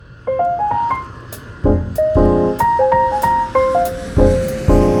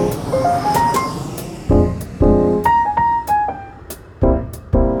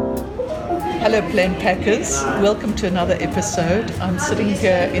Plain Packers. Welcome to another episode. I'm sitting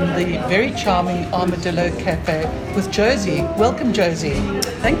here in the very charming Armadillo Cafe with Josie. Welcome, Josie.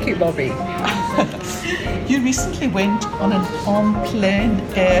 Thank you, Bobby. You recently went on an En Plein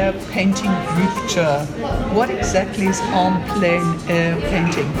Air painting group tour. What exactly is En Plein Air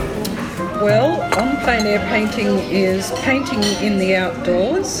painting? Well, En Plein Air painting is painting in the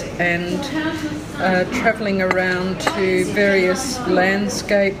outdoors and travelling around to various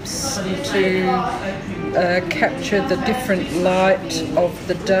landscapes to capture the different light of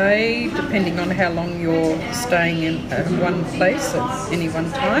the day, depending on how long you're staying in one place at any one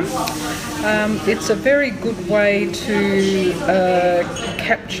time. It's a very good way to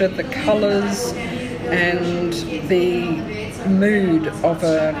capture the colours and the mood of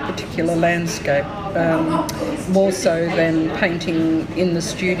a particular landscape, more so than painting in the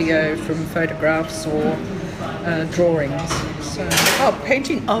studio from photographs or drawings. So. Oh,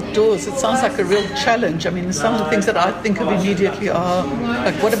 painting outdoors, it sounds like a real challenge. I mean, some of the things that I think of immediately are,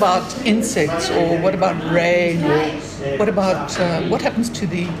 like, what about insects, or what about rain, or what about, what happens to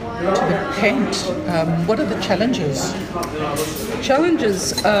the paint? What are the challenges?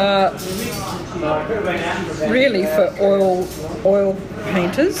 Challenges are really for oil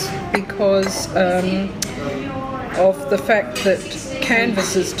painters because of the fact that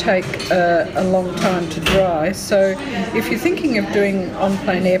canvases take a long time to dry. So if you're thinking of doing en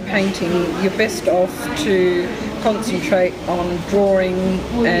plein air painting, you're best off to concentrate on drawing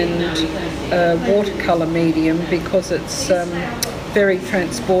and watercolour medium, because it's very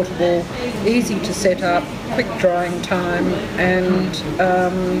transportable, easy to set up, quick drying time, and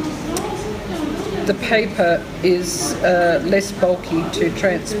the paper is less bulky to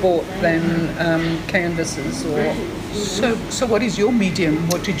transport than canvases. Or So what is your medium?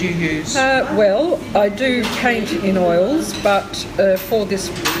 What did you use? Well, I do paint in oils, but for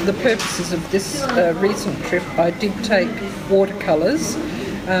the purposes of this recent trip, I did take watercolours,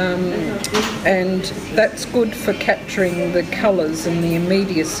 and that's good for capturing the colours and the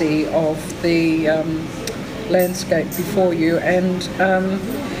immediacy of the landscape before you. And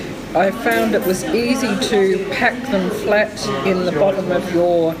I found it was easy to pack them flat in the bottom of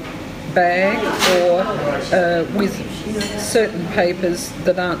your bag, or with certain papers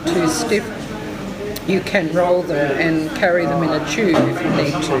that aren't too stiff, you can roll them and carry them in a tube if you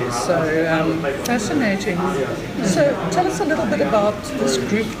need to. So Fascinating. So tell us a little bit about this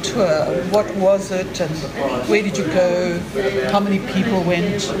group tour. What was it, and where did you go? How many people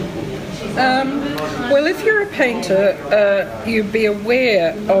went? Well, if you're a painter, you'd be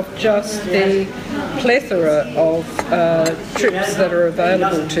aware of just the plethora of trips that are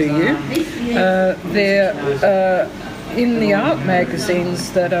available to you. They're in the art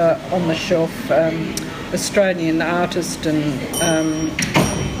magazines that are on the shelf, Australian Artist and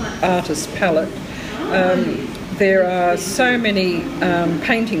Artist Palette. There are so many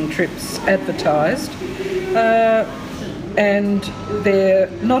painting trips advertised. And they're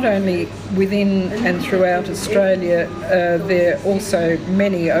not only within and throughout Australia, there are also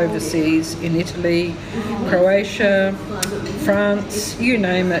many overseas in Italy, Croatia, France, you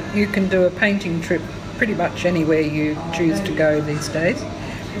name it. You can do a painting trip pretty much anywhere you choose to go these days.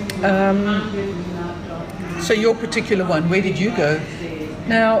 So your particular one, where did you go?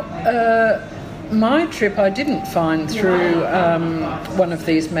 Now, my trip I didn't find through one of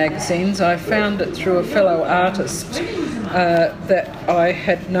these magazines. I found it through a fellow artist that I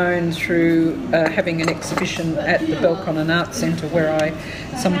had known through having an exhibition at the Belconnen Arts Centre, where I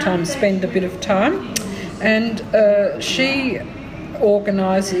sometimes spend a bit of time. And she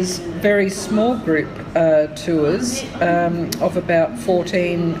organises very small group tours of about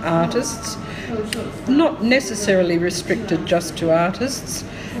 14 artists, not necessarily restricted just to artists.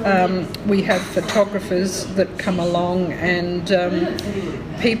 We have photographers that come along, and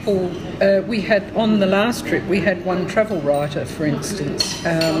people. We had, on the last trip, we had one travel writer, for instance,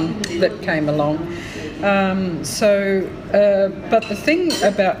 that came along. But the thing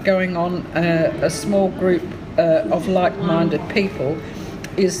about going on a small group of like-minded people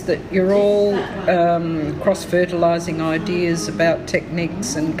is that you're all cross-fertilising ideas about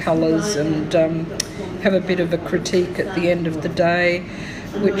techniques and colours, and have a bit of a critique at the end of the day,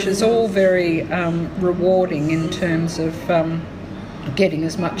 which is all very rewarding in terms of getting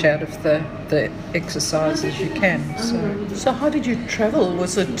as much out of the exercise as you can. So how did you travel?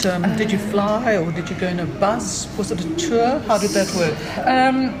 Was it, did you fly, or did you go in a bus? Was it a tour? How did that work?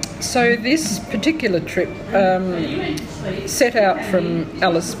 So this particular trip set out from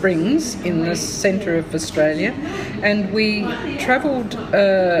Alice Springs in the centre of Australia, and we travelled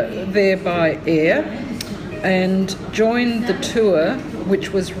there by air and joined the tour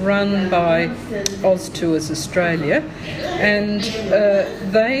which was run by Oz Tours Australia, and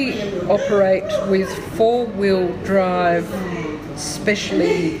they operate with four-wheel drive,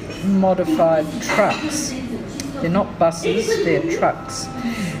 specially modified trucks. They're not buses, they're trucks.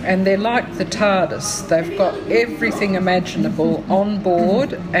 And they're like the TARDIS. They've got everything imaginable on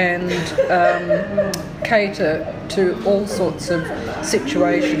board and cater to all sorts of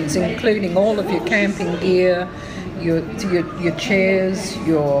situations, including all of your camping gear, your chairs,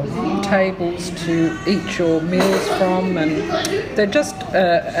 your tables to eat your meals from, and they're just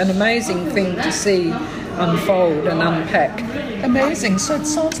an amazing thing to see unfold and unpack. Amazing. So it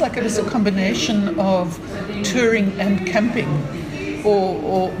sounds like it is a combination of touring and camping.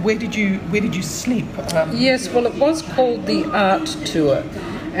 Or where did you sleep? Yes, well, it was called the Art Tour,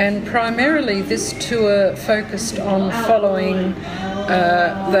 and primarily this tour focused on following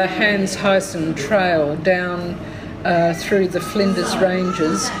the Hans Huyssen Trail down through the Flinders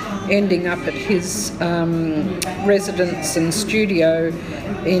Ranges, ending up at his residence and studio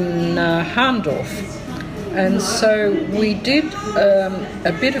in Haandorf. And so we did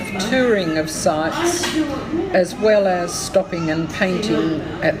a bit of touring of sites as well as stopping and painting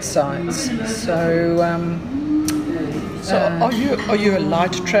at sites. So are you a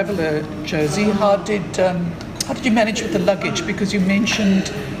light traveller, Josie? How did you manage with the luggage? Because you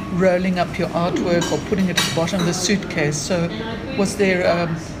mentioned rolling up your artwork or putting it at the bottom of the suitcase. So was there a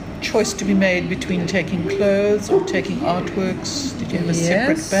choice to be made between taking clothes or taking artworks? Did you have a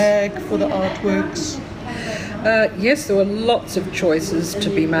separate bag for the artworks? Yes, there were lots of choices to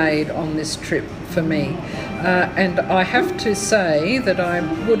be made on this trip for me. And I have to say that I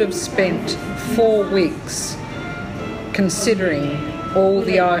would have spent 4 weeks considering all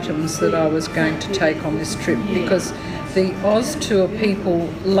the items that I was going to take on this trip, because the Oz Tour people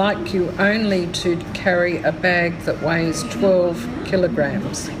like you only to carry a bag that weighs 12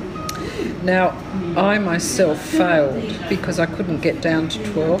 kilograms. Now, I myself failed because I couldn't get down to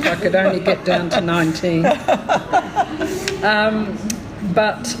 12. I could only get down to 19.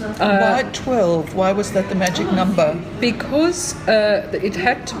 Why 12? Why was that the magic number? Because it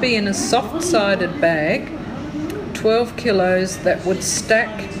had to be in a soft-sided bag, 12 kilos, that would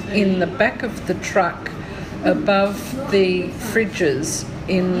stack in the back of the truck above the fridges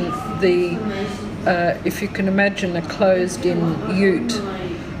in the, if you can imagine a closed-in ute.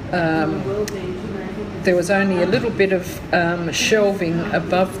 There was only a little bit of shelving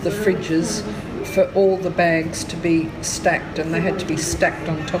above the fridges for all the bags to be stacked, and they had to be stacked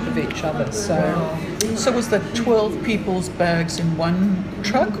on top of each other. So was that 12 people's bags in one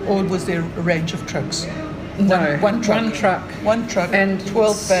truck, or was there a range of trucks? No, one truck. One truck, and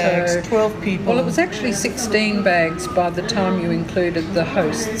 12 bags, 12 people. Well, it was actually 16 bags by the time you included the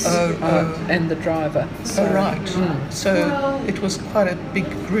hosts and the driver. Right. So it was quite a big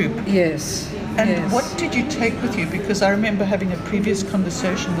group. Yes. And what did you take with you? Because I remember having a previous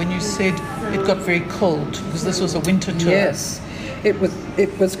conversation when you said it got very cold, because this was a winter tour. Yes. It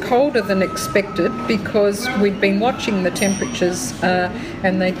was colder than expected because we'd been watching the temperatures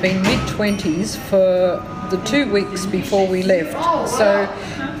and they'd been mid-20s for the 2 weeks before we left. So,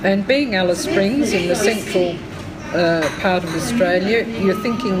 and being Alice Springs in the central part of Australia, you're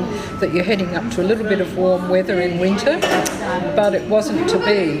thinking that you're heading up to a little bit of warm weather in winter, but it wasn't to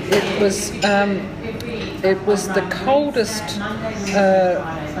be. It was the coldest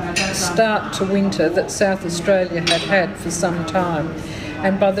start to winter that South Australia had for some time.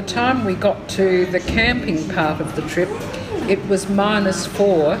 And by the time we got to the camping part of the trip, it was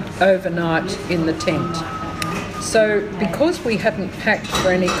 -4 overnight in the tent. So because we hadn't packed for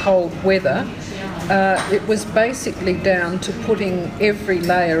any cold weather, it was basically down to putting every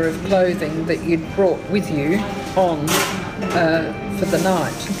layer of clothing that you'd brought with you on for the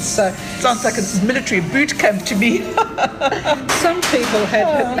night. So sounds like a military boot camp to me. Some people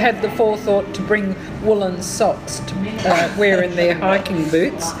had the forethought to bring woolen socks to wear in their hiking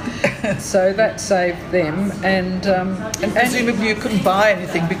boots, so that saved them. And presumably you couldn't buy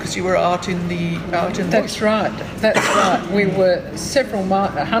anything because you were out in the That's right. That's right. We were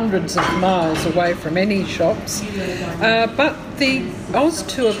hundreds of miles away from any shops, but the Oz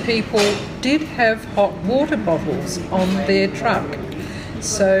Tour people did have hot water bottles on their truck.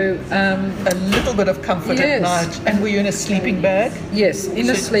 So a little bit of comfort at night. And were you in a sleeping bag? Yes, in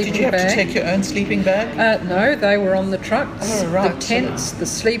a sleeping bag. Did you have to take your own sleeping bag? No, they were on the trucks. Oh, right. The tents, the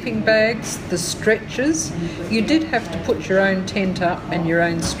sleeping bags, the stretchers. You did have to put your own tent up and your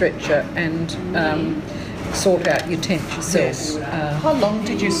own stretcher and sort out your tent yourself. Yes. How long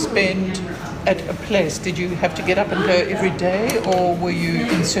did you spend at a place? Did you have to get up and go every day, or were you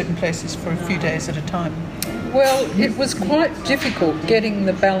in certain places for a few days at a time? Well, it was quite difficult getting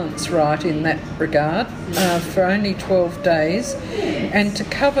the balance right in that regard for only 12 days, and to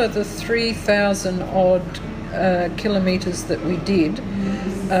cover the 3,000 odd kilometres that we did,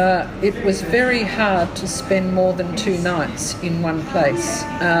 it was very hard to spend more than 2 nights in one place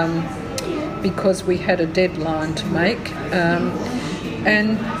because we had a deadline to make.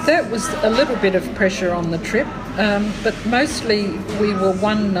 And that was a little bit of pressure on the trip, but mostly we were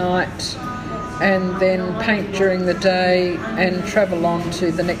one night and then paint during the day and travel on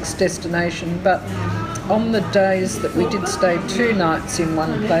to the next destination. But on the days that we did stay 2 nights in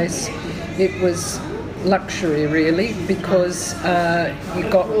one place, it was luxury really, because you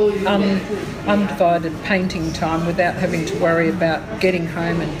got undivided painting time without having to worry about getting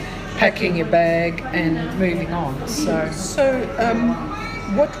home and packing your bag and moving on.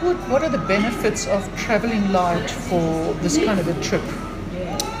 What are the benefits of travelling light for this kind of a trip?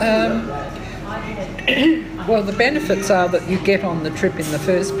 Well, the benefits are that you get on the trip in the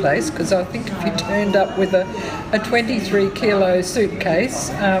first place, because I think if you turned up with a 23 kilo suitcase,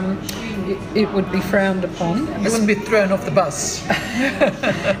 it would be frowned upon. You wouldn't be thrown off the bus.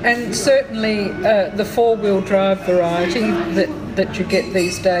 And certainly the 4-wheel drive variety that you get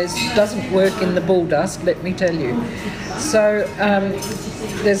these days doesn't work in the bull dust, let me tell you. So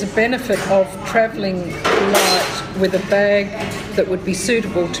there's a benefit of travelling light with a bag that would be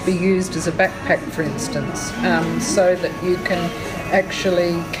suitable to be used as a backpack, for instance, so that you can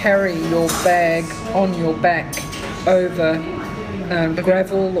actually carry your bag on your back over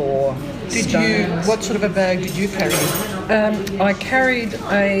gravel or stones. What sort of a bag did you carry? I carried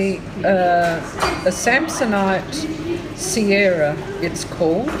a Samsonite Sierra, it's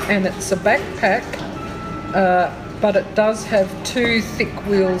called, and it's a backpack, but it does have 2 thick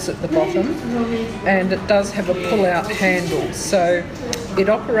wheels at the bottom, and it does have a pull-out handle. So it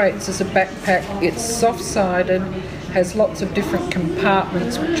operates as a backpack. It's soft-sided, has lots of different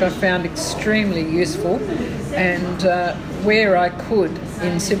compartments, which I found extremely useful, and where I could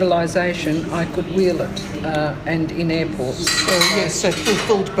in civilization, I could wheel it, and in airports. So yes, so it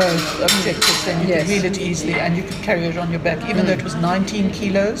fulfilled both objectives, and you could wheel it easily, and you could carry it on your back, even though it was 19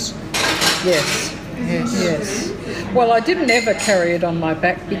 kilos. Yes. Well, I didn't ever carry it on my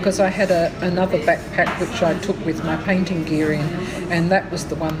back because I had another backpack which I took with my painting gear in, and that was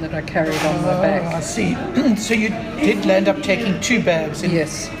the one that I carried on my back. I see. So you did end up taking 2 bags.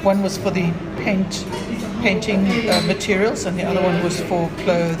 Yes. One was for the painting materials, and the other one was for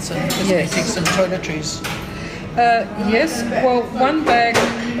clothes and cosmetics and toiletries. Yes. Well, one bag,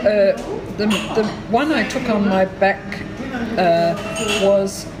 the one I took on my back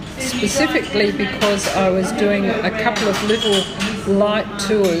was specifically because I was doing a couple of little light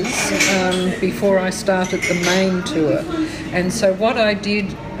tours before I started the main tour. And so what I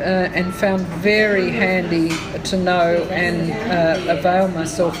did and found very handy to know and avail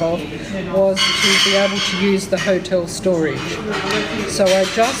myself of was to be able to use the hotel storage. So I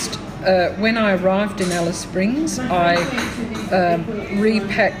just when I arrived in Alice Springs, I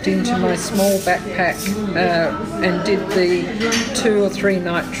repacked into my small backpack and did the 2 or 3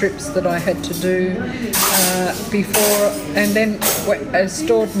 night trips that I had to do before, and then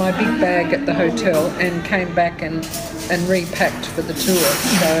stored my big bag at the hotel and came back and repacked for the tour.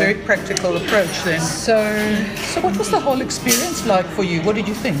 So, very practical approach then. So what was the whole experience like for you? What did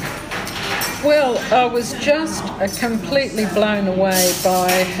you think? Well, I was just completely blown away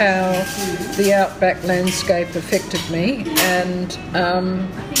by how the outback landscape affected me, and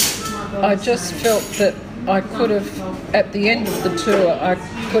I just felt that I could have, at the end of the tour, I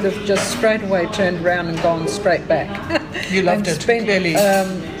could have just straight away turned around and gone straight back. You loved it, really?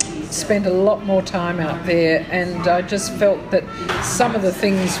 Spent a lot more time out there, and I just felt that some of the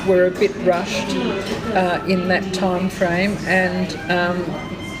things were a bit rushed in that time frame, and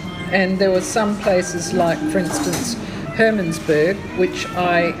there were some places like, for instance, Hermannsburg, which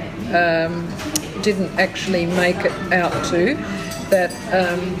I didn't actually make it out to, that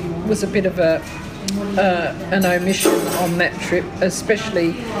was a bit of an omission on that trip,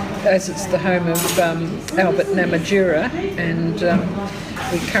 especially as it's the home of Albert Namatjira, and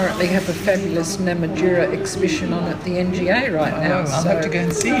we currently have a fabulous Namatjira exhibition on at the NGA right now. I'll have to go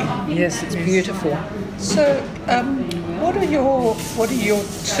and see. Yes, it's beautiful. So, what are your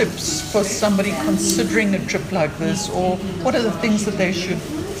tips for somebody considering a trip like this, or what are the things that they should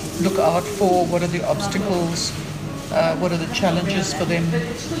look out for? What are the obstacles? What are the challenges for them?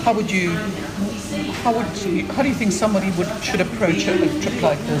 How do you think somebody should approach a trip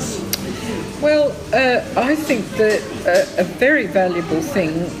like this? Well, I think that a very valuable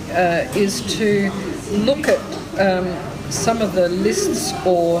thing is to look at some of the lists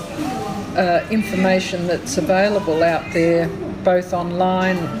or information that's available out there, both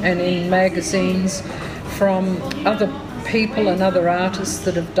online and in magazines, from other people and other artists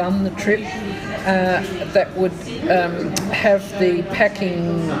that have done the trip, that would have the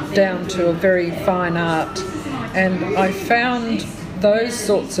packing down to a very fine art. And I found those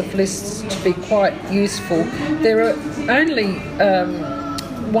sorts of lists to be quite useful. There are only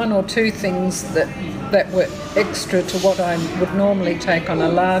one or two things that were extra to what I would normally take on a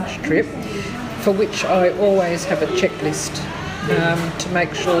large trip, for which I always have a checklist to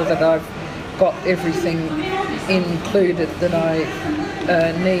make sure that I've got everything included that I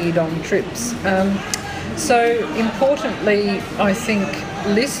need on trips. So importantly, I think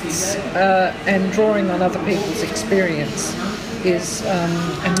lists and drawing on other people's experience is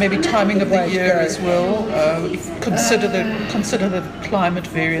and maybe timing of the year as well. Consider the climate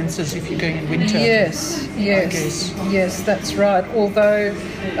variances if you're going in winter. Yes, that's right. Although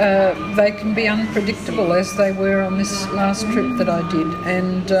they can be unpredictable, as they were on this last trip that I did,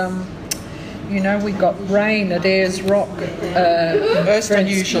 and we got rain at Ayers Rock.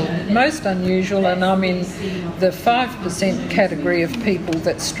 Most unusual, and I'm in the 5% category of people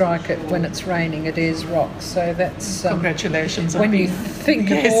that strike it when it's raining at Ayers Rock. So that's congratulations. When you think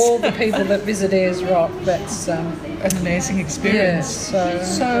of all the people that visit Ayers Rock, that's an amazing experience.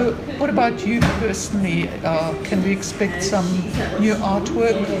 So, what about you personally? Can we expect some new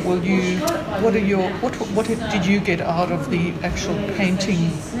artwork? What did you get out of the actual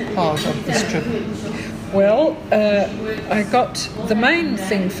painting part of this trip? Well, the main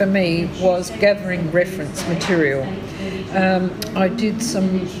thing for me was gathering reference material. I did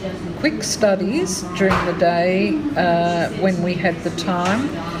some quick studies during the day when we had the time.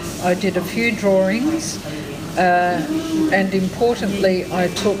 I did a few drawings, and importantly, I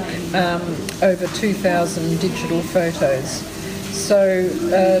took over 2,000 digital photos. So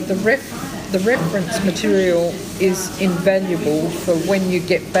the reference material is invaluable for when you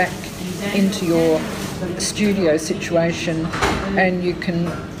get back into your studio situation, and you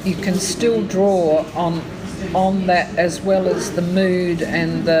can still draw on that, as well as the mood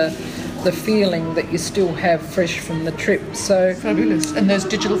and the feeling that you still have fresh from the trip. So fabulous. And those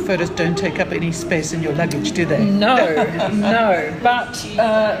digital photos don't take up any space in your luggage, do they? No. But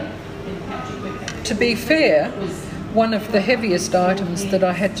to be fair, one of the heaviest items that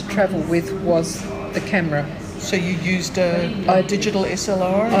I had to travel with was the camera. So you used a digital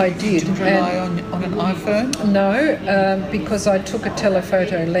SLR? I did. You didn't rely on an iPhone? No, because I took a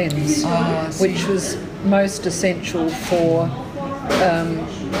telephoto lens, which was most essential for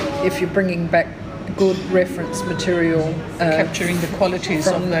if you're bringing back good reference material. Capturing the qualities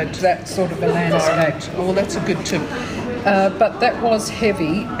of that sort of a landscape. Well, that's a good tip. But that was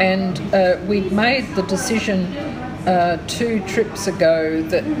heavy, and we'd made the decision 2 trips ago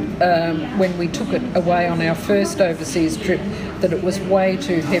that when we took it away on our first overseas trip, that it was way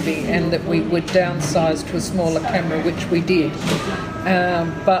too heavy and that we would downsize to a smaller camera, which we did.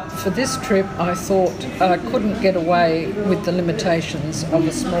 But for this trip, I thought I couldn't get away with the limitations of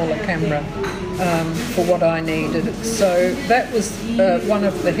a smaller camera for what I needed. So that was one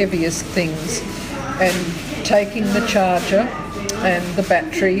of the heaviest things. And taking the charger and the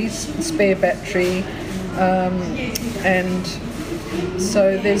batteries, spare battery, and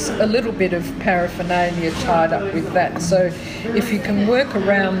so there's a little bit of paraphernalia tied up with that. So if you can work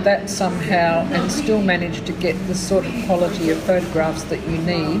around that somehow and still manage to get the sort of quality of photographs that you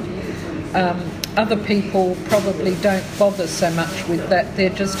need, other people probably don't bother so much with that. They're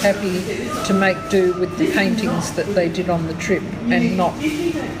just happy to make do with the paintings that they did on the trip and not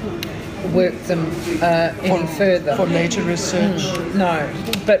work them any further. For later research? No,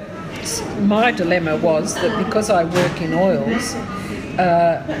 but my dilemma was that because I work in oils,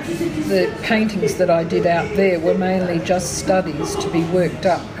 the paintings that I did out there were mainly just studies to be worked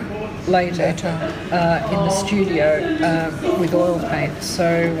up later in the studio with oil paint.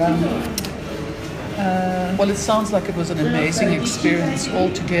 So well, it sounds like it was an amazing experience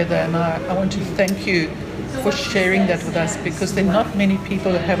altogether, and I want to thank you for sharing that with us, because there are not many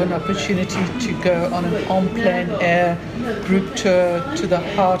people that have an opportunity to go on an en plein air group tour to the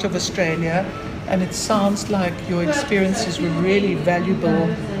heart of Australia, and it sounds like your experiences were really valuable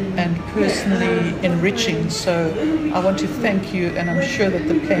and personally enriching. So I want to thank you, and I'm sure that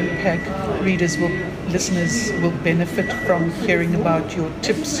the Plain Pack listeners will benefit from hearing about your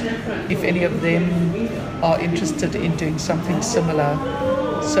tips if any of them are interested in doing something similar.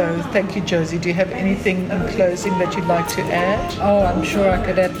 So thank you, Josie. Do you have anything in closing that you'd like to add? Oh, I'm sure I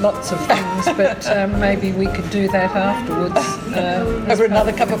could add lots of things, but maybe we could do that afterwards. Over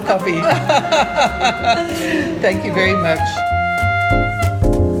another cup of coffee. Thank you very much.